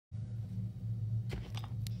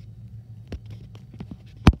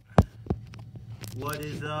What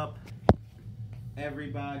is up,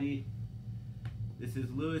 everybody? This is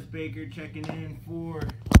Lewis Baker checking in for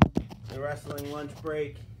the wrestling lunch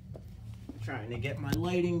break. Trying to get my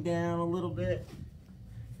lighting down a little bit.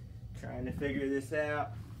 Trying to figure this out.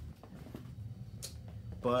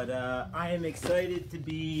 But I am excited to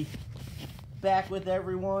be back with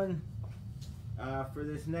everyone for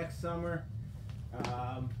this next summer.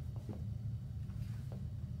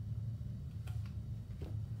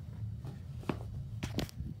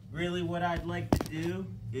 Really what I'd like to do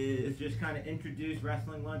is just kind of introduce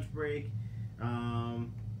Wrestling Lunch Break,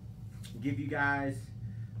 give you guys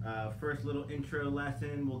first little intro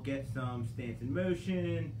lesson. We'll get some stance and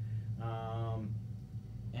motion,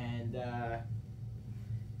 and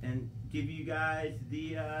give you guys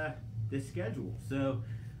the schedule. So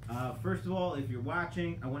first of all, if you're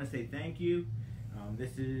watching, I want to say thank you.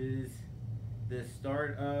 This is the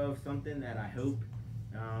start of something that I hope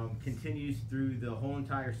continues through the whole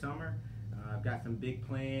entire summer. I've got some big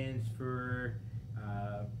plans for,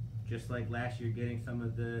 just like last year, getting some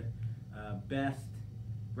of the best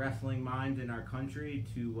wrestling minds in our country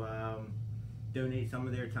to donate some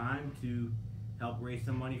of their time to help raise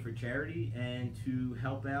some money for charity and to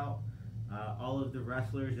help out all of the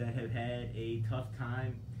wrestlers that have had a tough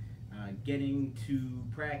time getting to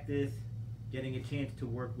practice, getting a chance to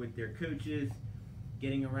work with their coaches,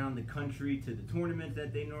 getting around the country to the tournaments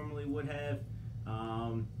that they normally would have,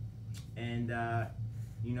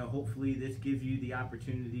 you know, hopefully this gives you the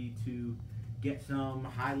opportunity to get some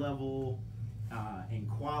high-level and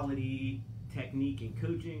quality technique and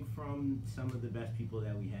coaching from some of the best people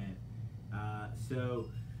that we have.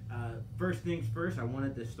 First things first, I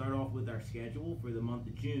wanted to start off with our schedule for the month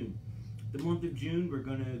of June. The month of June, we're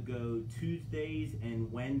going to go Tuesdays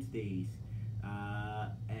and Wednesdays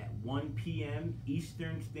at 1 p.m.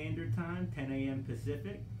 Eastern Standard Time, 10 a.m.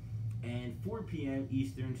 Pacific, and 4 p.m.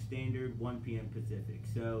 Eastern Standard, 1 p.m. Pacific.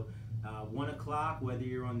 So 1 o'clock, whether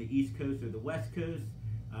you're on the East Coast or the West Coast,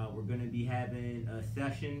 we're going to be having a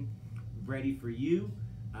session ready for you.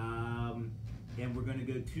 And we're going to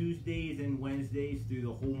go Tuesdays and Wednesdays through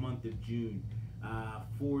the whole month of June.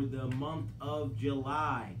 For the month of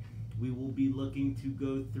July, we will be looking to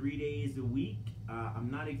go 3 days a week. I'm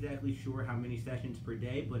not exactly sure how many sessions per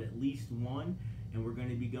day, but at least one. And we're going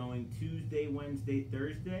to be going Tuesday, Wednesday,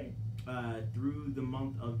 Thursday through the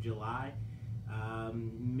month of July.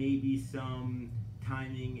 Maybe some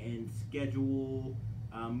timing and schedule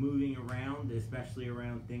moving around, especially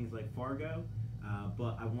around things like Fargo.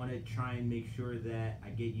 But I want to try and make sure that I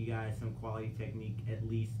get you guys some quality technique at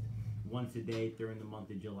least once a day during the month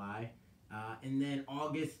of July. And then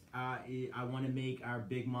August, I want to make our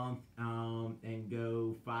big month and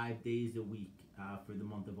go 5 days a week for the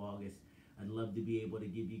month of August. I'd love to be able to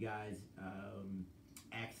give you guys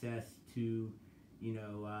access to, you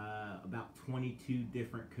know, about 22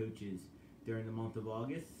 different coaches during the month of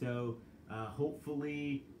August. So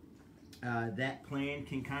hopefully that plan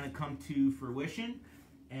can kind of come to fruition,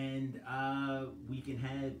 and we can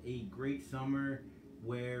have a great summer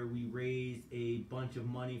where we raise a bunch of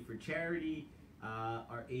money for charity,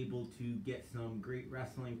 are able to get some great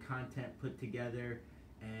wrestling content put together,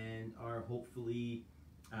 and are hopefully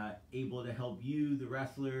able to help you, the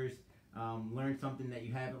wrestlers, learn something that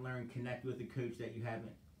you haven't learned, connect with a coach that you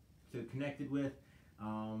haven't so connected with,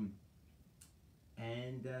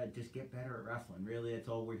 and just get better at wrestling. Really, that's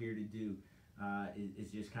all we're here to do, is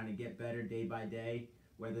just kind of get better day by day.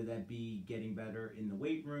 Whether that be getting better in the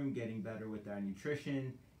weight room, getting better with our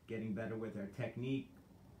nutrition, getting better with our technique,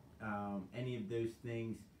 any of those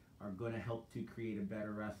things are going to help to create a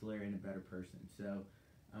better wrestler and a better person. So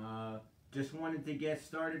just wanted to get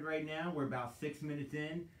started right now. We're about 6 minutes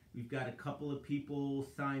in. We've got a couple of people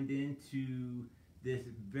signed in to this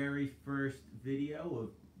very first video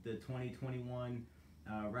of the 2021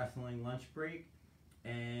 Wrestling Lunch Break.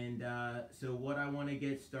 And so what I want to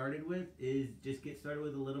get started with is just get started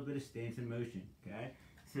with a little bit of stance and motion, okay?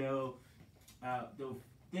 So the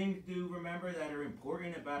things to remember that are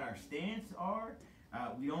important about our stance are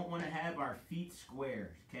we don't want to have our feet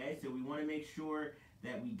squares, okay? So we want to make sure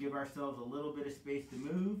that we give ourselves a little bit of space to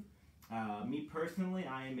move. Me personally,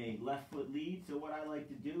 I am a left foot lead, so what I like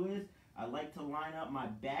to do is I like to line up my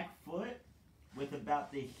back foot with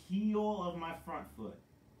about the heel of my front foot,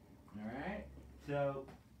 all right? So,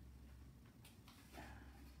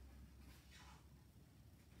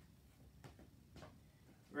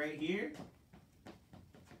 right here,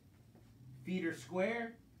 feet are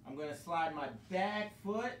square. I'm going to slide my back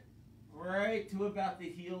foot right to about the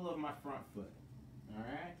heel of my front foot. All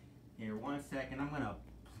right? Here, 1 second. I'm going to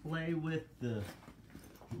play with the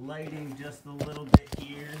lighting just a little bit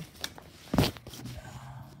here.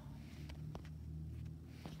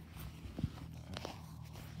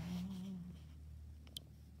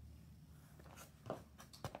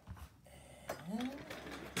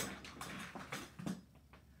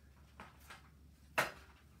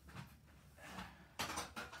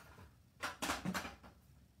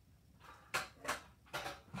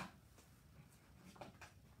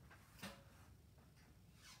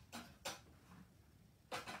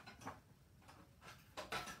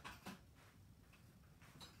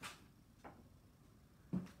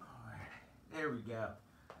 There we go.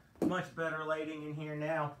 Much better lighting in here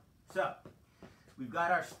now. So, we've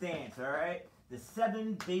got our stance, all right? The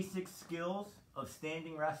 7 basic skills of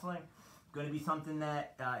standing wrestling. Going to be something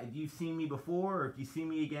that if you've seen me before or if you see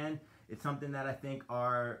me again, it's something that I think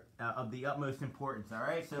are of the utmost importance, all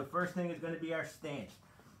right? So first thing is going to be our stance.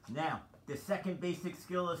 Now, the second basic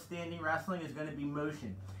skill of standing wrestling is going to be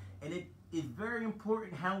motion. And it is very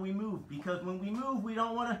important how we move, because when we move, we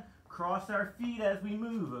don't want to cross our feet as we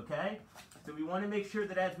move, okay? So we want to make sure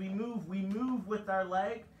that as we move with our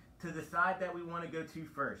leg to the side that we want to go to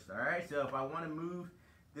first, all right? So if I want to move,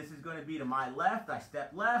 this is going to be to my left. I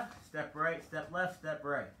step left, step right, step left, step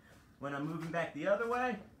right. When I'm moving back the other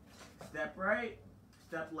way, step right,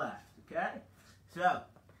 step left, okay? So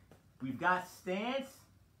we've got stance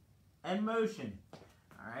and motion,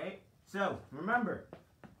 all right? So remember,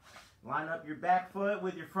 line up your back foot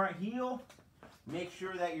with your front heel. Make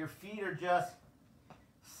sure that your feet are just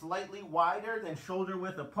slightly wider than shoulder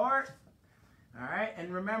width apart. All right,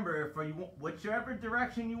 and remember, for whichever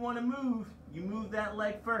direction you want to move, you move that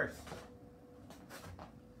leg first.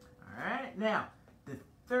 All right, now the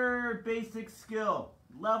third basic skill,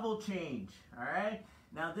 level change. All right,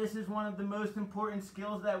 now this is one of the most important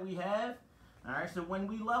skills that we have. All right, so when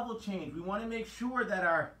we level change, we want to make sure that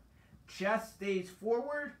our chest stays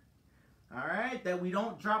forward. All right, that we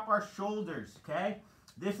don't drop our shoulders, okay?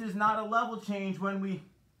 This is not a level change when we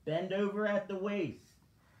bend over at the waist.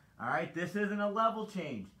 All right, this isn't a level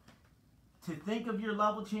change. To think of your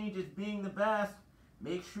level change as being the best,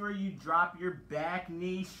 make sure you drop your back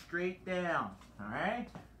knee straight down, all right?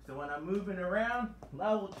 So when I'm moving around,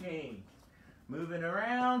 level change. Moving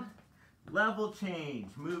around, level change.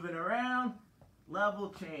 Moving around,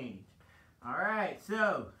 level change. All right,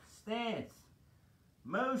 so stance,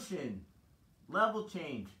 motion, level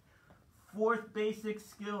change. Fourth basic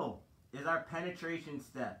skill is our penetration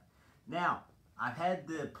step. Now, I've had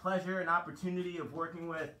the pleasure and opportunity of working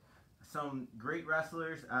with some great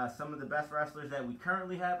wrestlers, some of the best wrestlers that we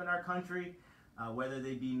currently have in our country, whether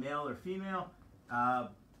they be male or female.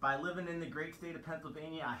 By living in the great state of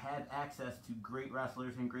Pennsylvania, I have access to great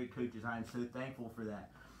wrestlers and great coaches. I am so thankful for that.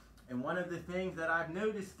 And one of the things that I've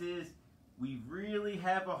noticed is we really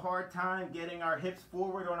have a hard time getting our hips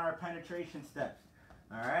forward on our penetration steps.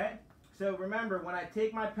 All right? So remember, when I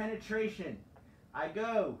take my penetration, I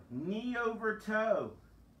go knee over toe.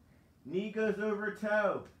 Knee goes over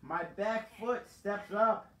toe. My back foot steps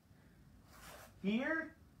up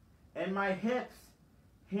here, and my hips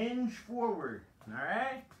hinge forward. All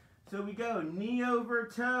right? So we go knee over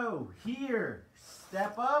toe here.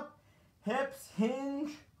 Step up, hips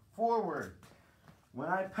hinge forward. When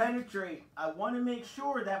I penetrate, I want to make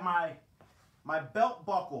sure that my belt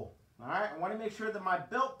buckle, all right? I want to make sure that my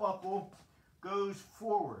belt buckle goes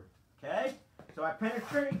forward, okay? So I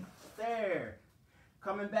penetrate there.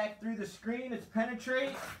 Coming back through the screen, it's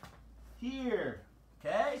penetrate here,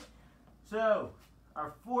 okay? So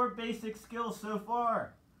our 4 basic skills so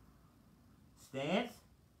far: stance,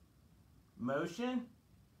 motion,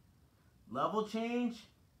 level change,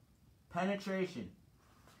 penetration.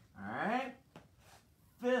 All right?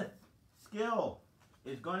 5th skill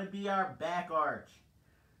is going to be our back arch.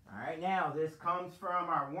 All right, now this comes from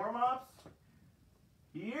our warm-ups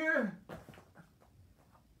here.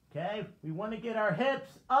 Okay, we want to get our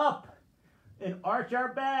hips up and arch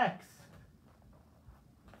our backs.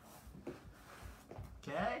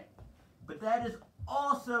 Okay, but that is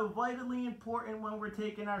also vitally important when we're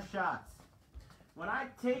taking our shots. When I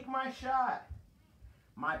take my shot,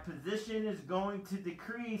 my position is going to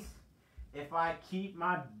decrease if I keep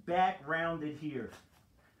my back rounded here.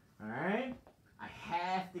 All right? I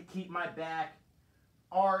have to keep my back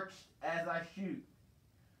arched as I shoot.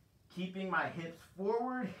 Keeping my hips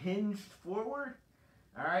forward, hinged forward.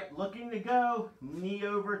 All right? Looking to go knee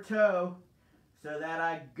over toe so that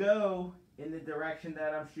I go in the direction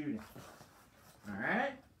that I'm shooting. All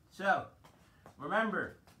right? So,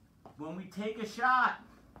 remember, when we take a shot,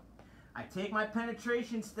 I take my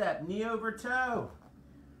penetration step, knee over toe.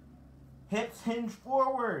 Hips hinge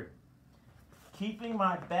forward, keeping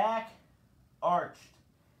my back arched.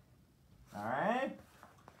 All right?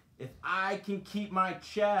 if I can keep my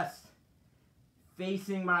chest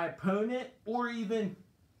facing my opponent or even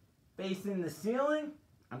facing the ceiling,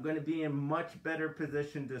 I'm going to be in much better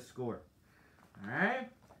position to score. All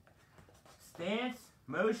right? Stance,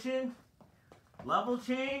 motion, level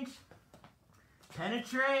change,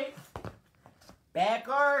 penetrate, back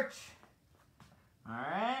arch. All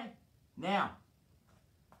right? Now,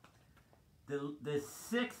 the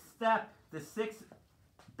sixth step, the sixth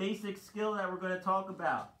basic skill that we're going to talk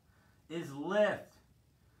about is lift.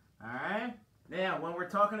 All right? Now, when we're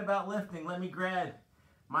talking about lifting, let me grab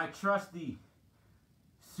my trusty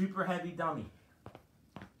super heavy dummy.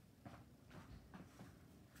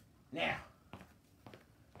 Now,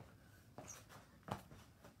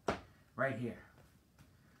 right here.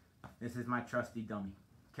 This is my trusty dummy.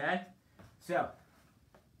 Okay? So,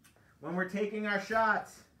 when we're taking our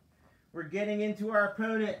shots, we're getting into our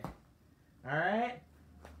opponent. All right?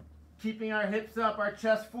 Keeping our hips up, our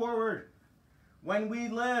chest forward. When we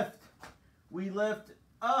lift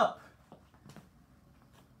up.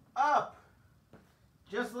 Up.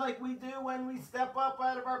 Just like we do when we step up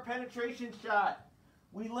out of our penetration shot.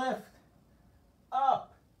 We lift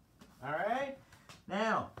up. All right?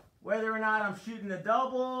 Now, whether or not I'm shooting a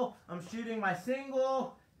double, I'm shooting my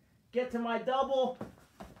single, get to my double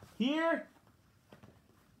here,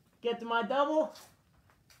 get to my double,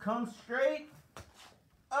 come straight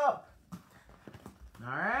up.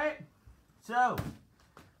 All right? So,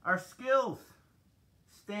 our skills,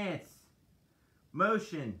 stance,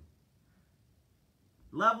 motion,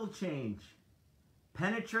 level change,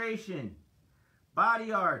 penetration,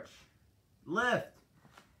 body arch, lift.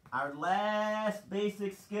 Our last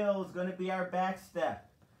basic skill is going to be our back step.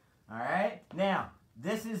 All right? Now,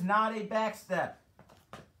 this is not a back step.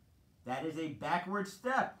 That is a backward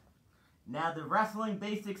step. Now, the wrestling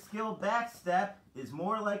basic skill back step is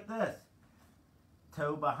more like this.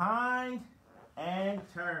 Toe behind and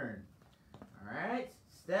turn. All right?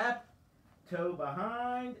 Step, toe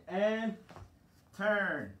behind and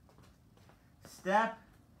turn. Step,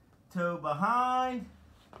 toe behind,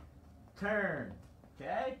 turn.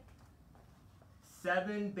 Okay?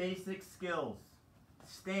 7 basic skills.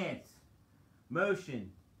 Stance,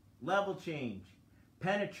 motion, level change,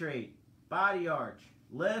 penetrate, body arch,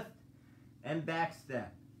 lift, and back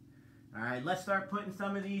step. All right, let's start putting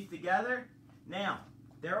some of these together. Now,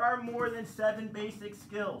 there are more than 7 basic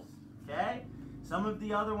skills, okay? Some of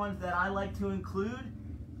the other ones that I like to include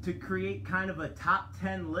to create kind of a top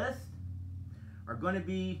 10 list are going to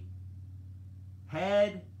be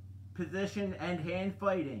head, position, and hand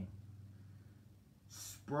fighting,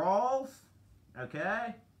 sprawls,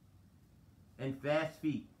 okay, and fast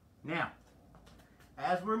feet. Now,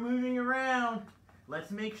 as we're moving around, let's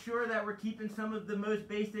make sure that we're keeping some of the most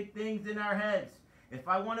basic things in our heads. If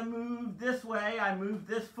I want to move this way, I move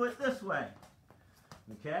this foot this way,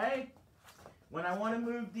 okay? When I want to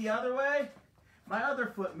move the other way, my other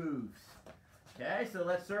foot moves, okay? So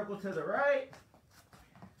let's circle to the right,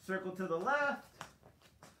 circle to the left,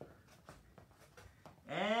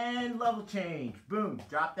 and level change. Boom,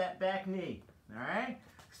 drop that back knee. All right?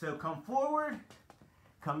 So come forward,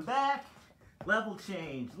 come back, level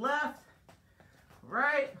change. Left,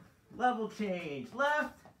 right, level change.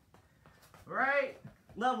 Left, right,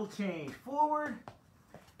 level change. Forward,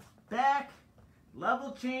 back,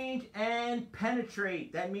 level change, and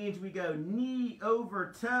penetrate. That means we go knee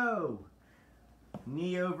over toe.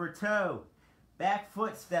 Knee over toe. Back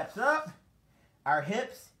foot steps up. Our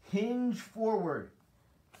hips hinge forward.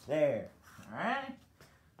 There. All right?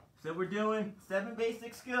 So we're doing 7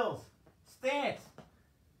 basic skills. Stance.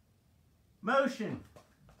 Motion.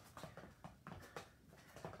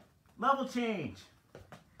 Level change.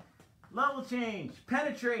 Level change.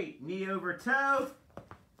 Penetrate. Knee over toe.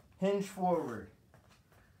 Hinge forward.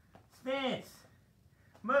 Stance.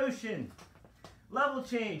 Motion. Level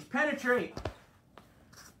change. Penetrate.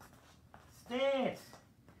 Stance.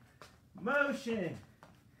 Motion.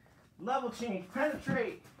 Level change.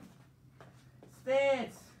 Penetrate.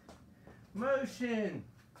 Stance. Motion.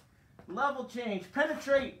 Level change.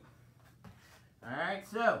 Penetrate. Alright,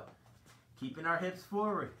 so keeping our hips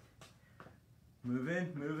forward.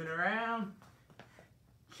 Moving around.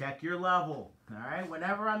 Check your level. Alright,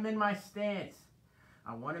 whenever I'm in my stance,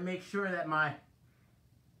 I want to make sure that my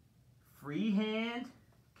free hand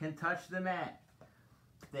can touch the mat.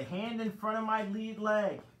 The hand in front of my lead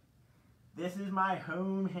leg. This is my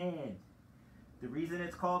home hand. The reason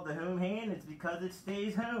it's called the home hand is because it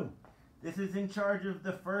stays home. This is in charge of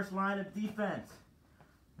the first line of defense.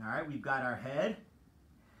 Alright, we've got our head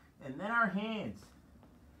and then our hands.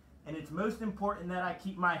 And it's most important that I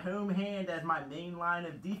keep my home hand as my main line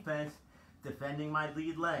of defense defending my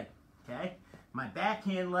lead leg, okay? My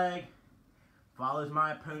backhand leg follows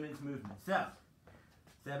my opponent's movement. So,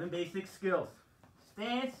 7 basic skills.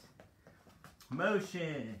 Stance,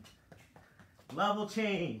 motion, level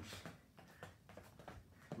change,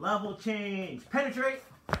 penetrate.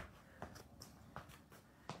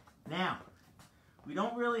 Now, we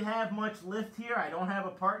don't really have much lift here. I don't have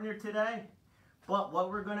a partner today, but what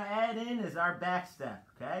we're gonna add in is our back step,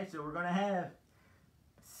 okay? So we're gonna have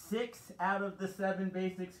 6 out of the 7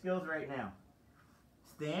 basic skills right now.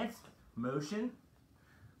 Stance, motion,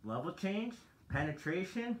 level change,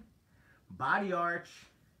 penetration, body arch,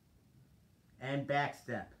 and back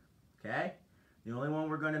step, okay? The only one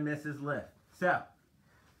we're gonna miss is lift. So,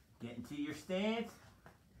 get into your stance,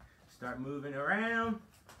 start moving around,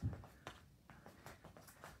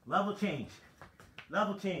 level change,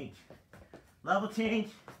 level change, level change,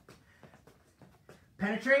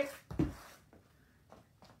 penetrate,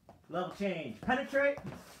 level change, penetrate,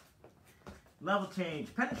 level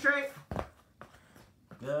change, penetrate.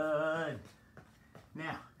 Good.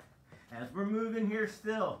 Now, as we're moving here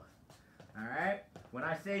still, all right, when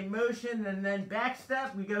I say motion and then back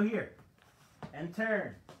step, we go here and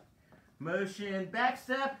turn. Motion, back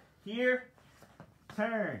step, here,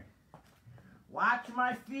 turn. Watch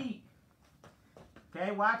my feet.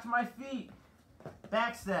 Okay, watch my feet.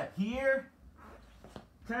 Back step, here,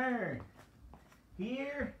 turn.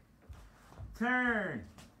 Here, turn.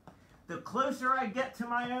 The closer I get to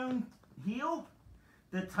my own heel,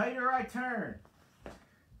 the tighter I turn.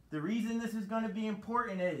 The reason this is going to be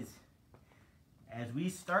important is, as we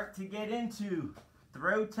start to get into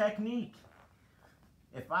throw technique,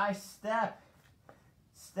 if I step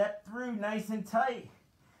through nice and tight,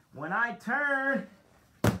 when I turn,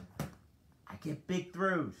 I get big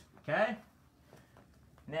throws, okay?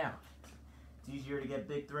 Now, it's easier to get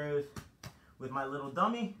big throws with my little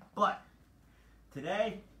dummy, but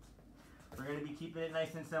today, we're going to be keeping it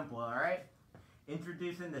nice and simple, all right?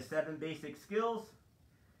 Introducing the 7 basic skills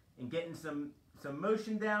and getting some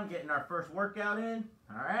motion down, getting our first workout in,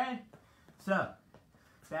 all right? So,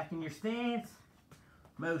 back in your stance,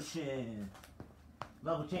 motion,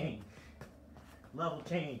 level change, level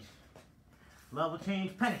change, level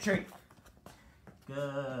change, penetrate.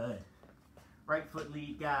 Good. Right foot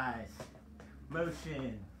lead, guys.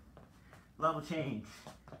 Motion, level change,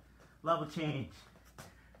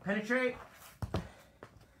 penetrate,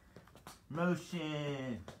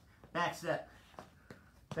 motion, back step,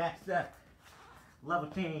 level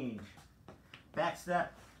change, back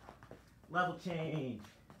step, level change,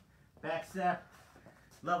 back step,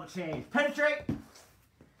 level change, penetrate.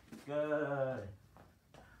 Good.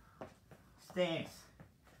 Stance,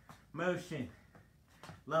 motion,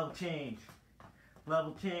 level change,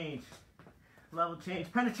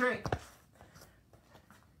 penetrate.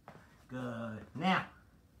 Good. Now,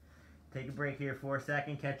 take a break here for a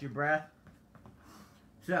second, catch your breath.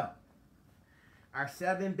 So, our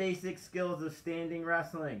 7 basic skills of standing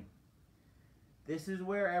wrestling. This is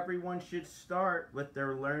where everyone should start with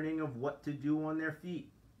their learning of what to do on their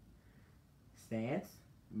feet. Stance,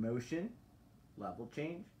 motion, level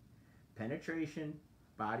change, penetration,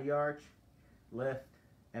 body arch, lift,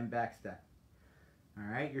 and back step.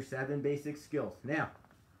 All right, your 7 basic skills. Now,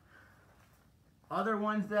 other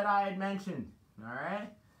ones that I had mentioned, all right?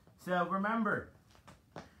 So remember,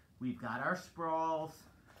 we've got our sprawls,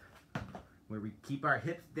 where we keep our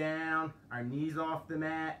hips down, our knees off the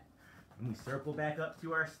mat, and we circle back up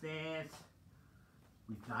to our stance.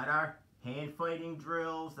 We've got our hand fighting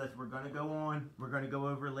drills that we're going to go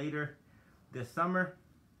over later this summer.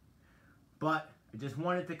 But I just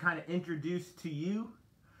wanted to kind of introduce to you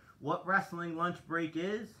what wrestling lunch break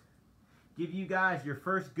is, give you guys your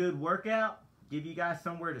first good workout, give you guys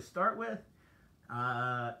somewhere to start with.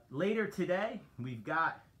 Later today, we've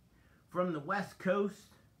got from the West Coast,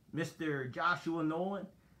 Mr. Joshua Nolan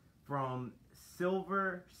from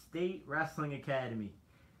Silver State Wrestling Academy.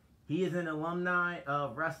 He is an alumni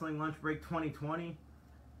of Wrestling Lunch Break 2020.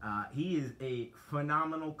 He is a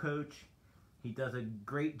phenomenal coach. He does a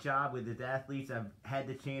great job with his athletes. I've had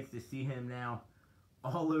the chance to see him now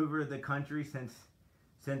all over the country since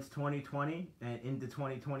 2020 and into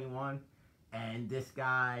 2021. And this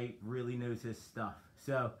guy really knows his stuff.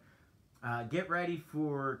 So get ready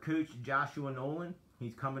for Coach Joshua Nolan.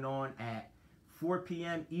 He's coming on at 4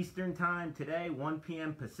 p.m. Eastern Time today, 1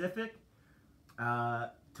 p.m. Pacific.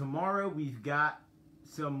 Tomorrow we've got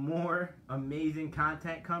some more amazing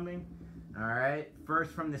content coming. All right,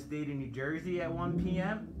 first from the state of New Jersey at 1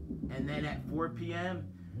 p.m. and then at 4 p.m.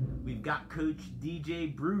 we've got Coach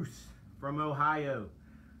DJ Bruce from Ohio.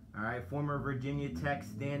 All right, former Virginia Tech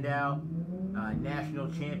standout,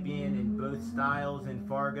 national champion in both styles in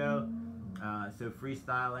Fargo, so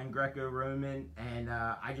freestyle and Greco-Roman, and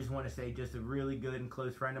I just want to say just a really good and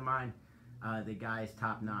close friend of mine. The guy is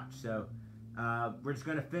top notch. So we're just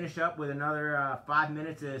going to finish up with another 5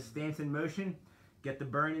 minutes of stance in motion. Get the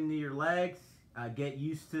burn into your legs, get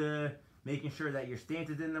used to making sure that your stance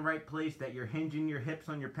is in the right place, that you're hinging your hips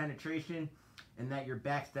on your penetration, and that your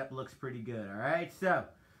back step looks pretty good. All right, so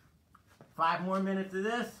 5 more minutes of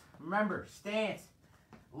this. Remember, stance,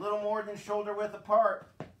 a little more than shoulder width apart.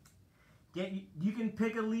 You can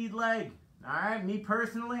pick a lead leg. All right, me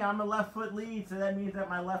personally, I'm a left foot lead, so that means that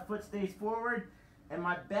my left foot stays forward, and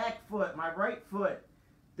my back foot, my right foot,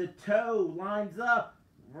 the toe lines up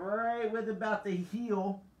right with about the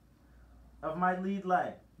heel of my lead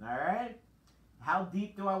leg. All right, how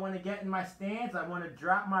deep do I want to get in my stance? I want to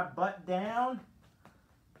drop my butt down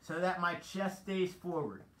so that my chest stays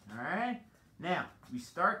forward. All right, now we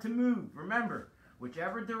start to move. Remember,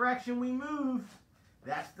 whichever direction we move,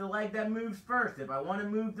 that's the leg that moves first. If I want to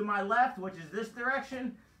move to my left, which is this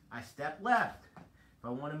direction, I step left. If I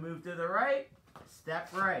want to move to the right, step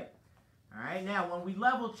right. All right, now when we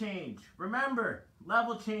level change, remember,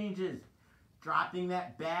 level changes, dropping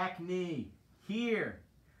that back knee. Here,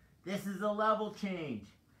 this is a level change.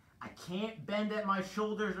 I can't bend at my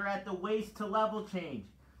shoulders or at the waist to level change.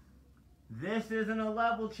 This isn't a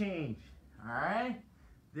level change, all right?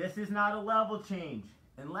 This is not a level change.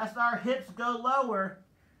 Unless our hips go lower,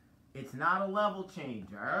 it's not a level change,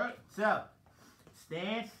 all right? So,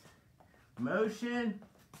 stance, motion,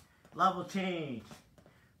 level change.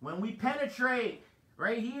 When we penetrate,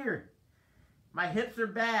 right here, my hips are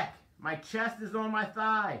back. My chest is on my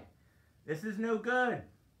thigh. This is no good.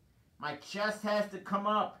 My chest has to come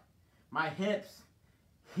up. My hips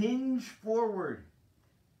hinge forward.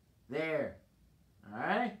 There, all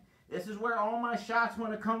right? This is where all my shots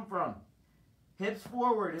want to come from. Hips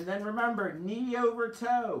forward, and then remember, knee over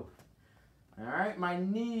toe. All right, my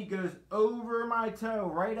knee goes over my toe,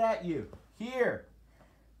 right at you. Here,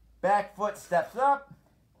 back foot steps up,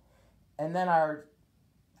 and then our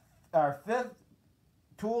fifth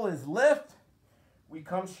tool is lift. We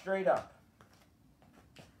come straight up.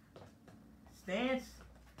 Stance,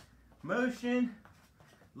 motion,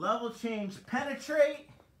 level change, penetrate,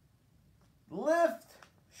 lift,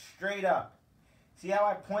 straight up. See how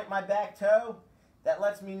I point my back toe? That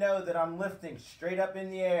lets me know that I'm lifting straight up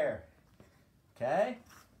in the air. Okay?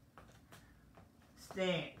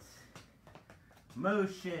 Stance,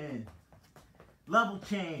 motion, level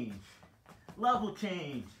change,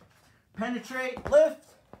 penetrate, lift,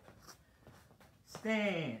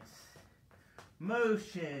 stance,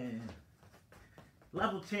 motion,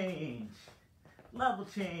 level change,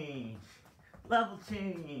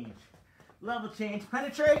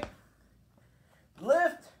 penetrate,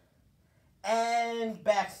 lift, and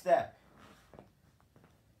back step.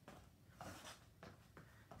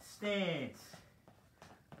 Stance,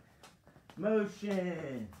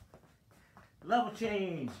 motion, level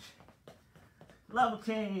change,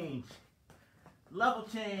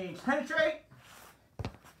 penetrate,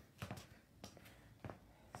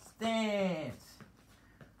 stance,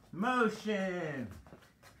 motion,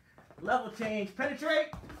 level change,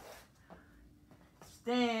 penetrate,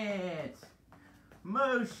 stance,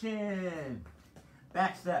 motion,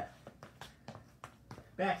 back step,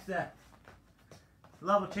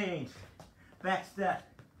 level change, back step,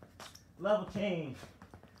 level change,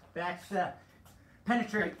 back step,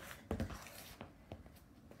 penetrate.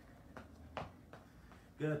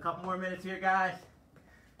 Good, a couple more minutes here, guys.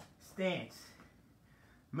 Stance,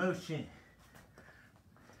 motion.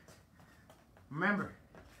 Remember,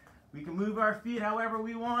 we can move our feet however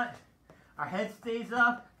we want. Our head stays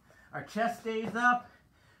up, our chest stays up,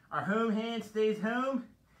 our home hand stays home,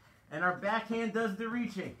 and our back hand does the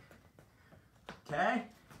reaching. Okay?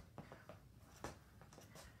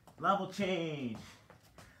 Level change,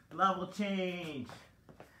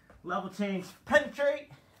 penetrate.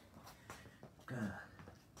 Good.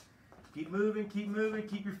 Keep moving,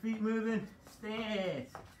 keep your feet moving.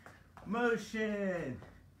 Stance, motion,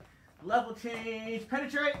 level change,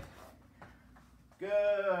 penetrate.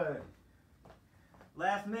 Good.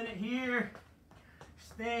 Last minute here.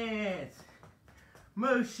 Stance,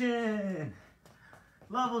 motion,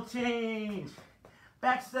 level change,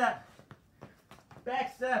 back step,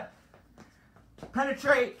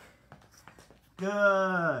 penetrate.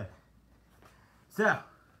 Good. So,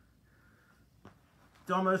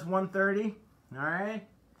 it's almost 1:30, all right?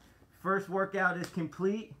 First workout is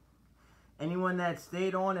complete. Anyone that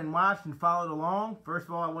stayed on and watched and followed along, first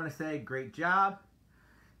of all, I want to say great job.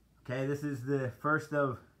 Okay, this is the first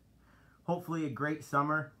of hopefully a great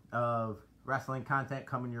summer of wrestling content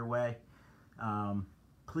coming your way.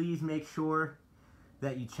 Please make sure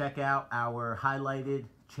that you check out our highlighted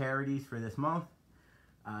charities for this month.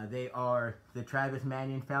 They are the Travis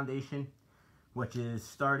Manion Foundation, which is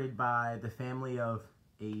started by the family of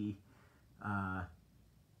a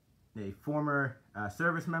former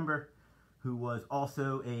service member who was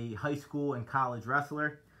also a high school and college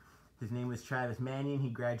wrestler. His name was Travis Manion. He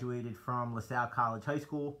graduated from LaSalle College High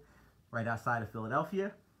School right outside of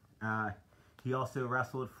Philadelphia. He also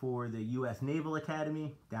wrestled for the U.S. Naval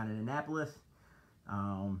Academy down in Annapolis.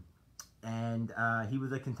 And he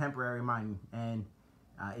was a contemporary of mine. And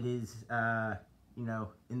it is, you know,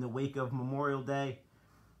 in the wake of Memorial Day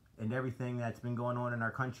and everything that's been going on in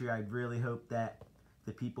our country, I really hope that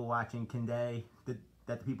the people watching today, that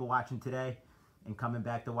the people watching today and coming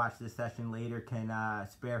back to watch this session later can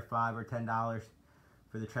spare $5 or $10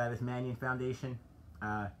 for the Travis Manion Foundation.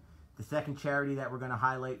 The second charity that we're going to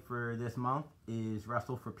highlight for this month is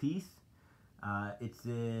Wrestle for Peace. It's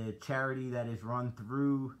a charity that is run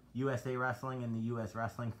through USA Wrestling and the U.S.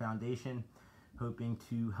 Wrestling Foundation, hoping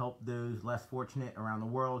to help those less fortunate around the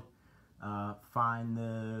world find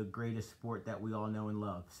the greatest sport that we all know and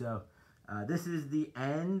love. So this is the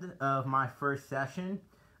end of my first session.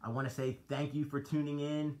 I want to say thank you for tuning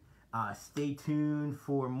in. Stay tuned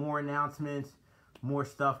for more announcements, more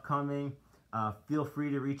stuff coming. Feel free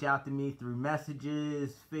to reach out to me through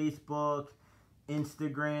messages, Facebook,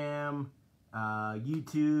 Instagram,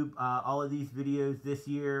 YouTube. All of these videos this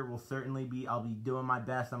year will certainly be, I'll be doing my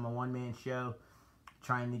best. I'm a one-man show,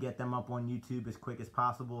 trying to get them up on YouTube as quick as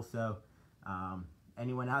possible. So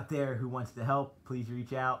anyone out there who wants to help, please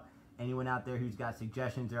reach out. Anyone out there who's got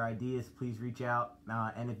suggestions or ideas, please reach out.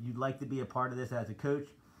 And if you'd like to be a part of this as a coach,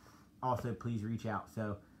 also please reach out.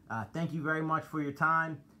 So thank you very much for your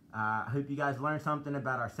time. I hope you guys learned something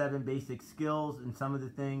about our 7 basic skills and some of the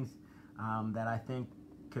things that I think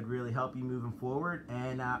could really help you moving forward.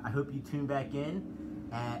 And I hope you tune back in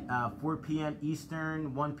at 4 p.m.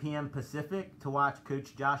 Eastern, 1 p.m. Pacific to watch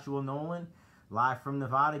Coach Joshua Nolan live from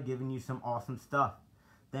Nevada giving you some awesome stuff.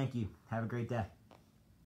 Thank you. Have a great day.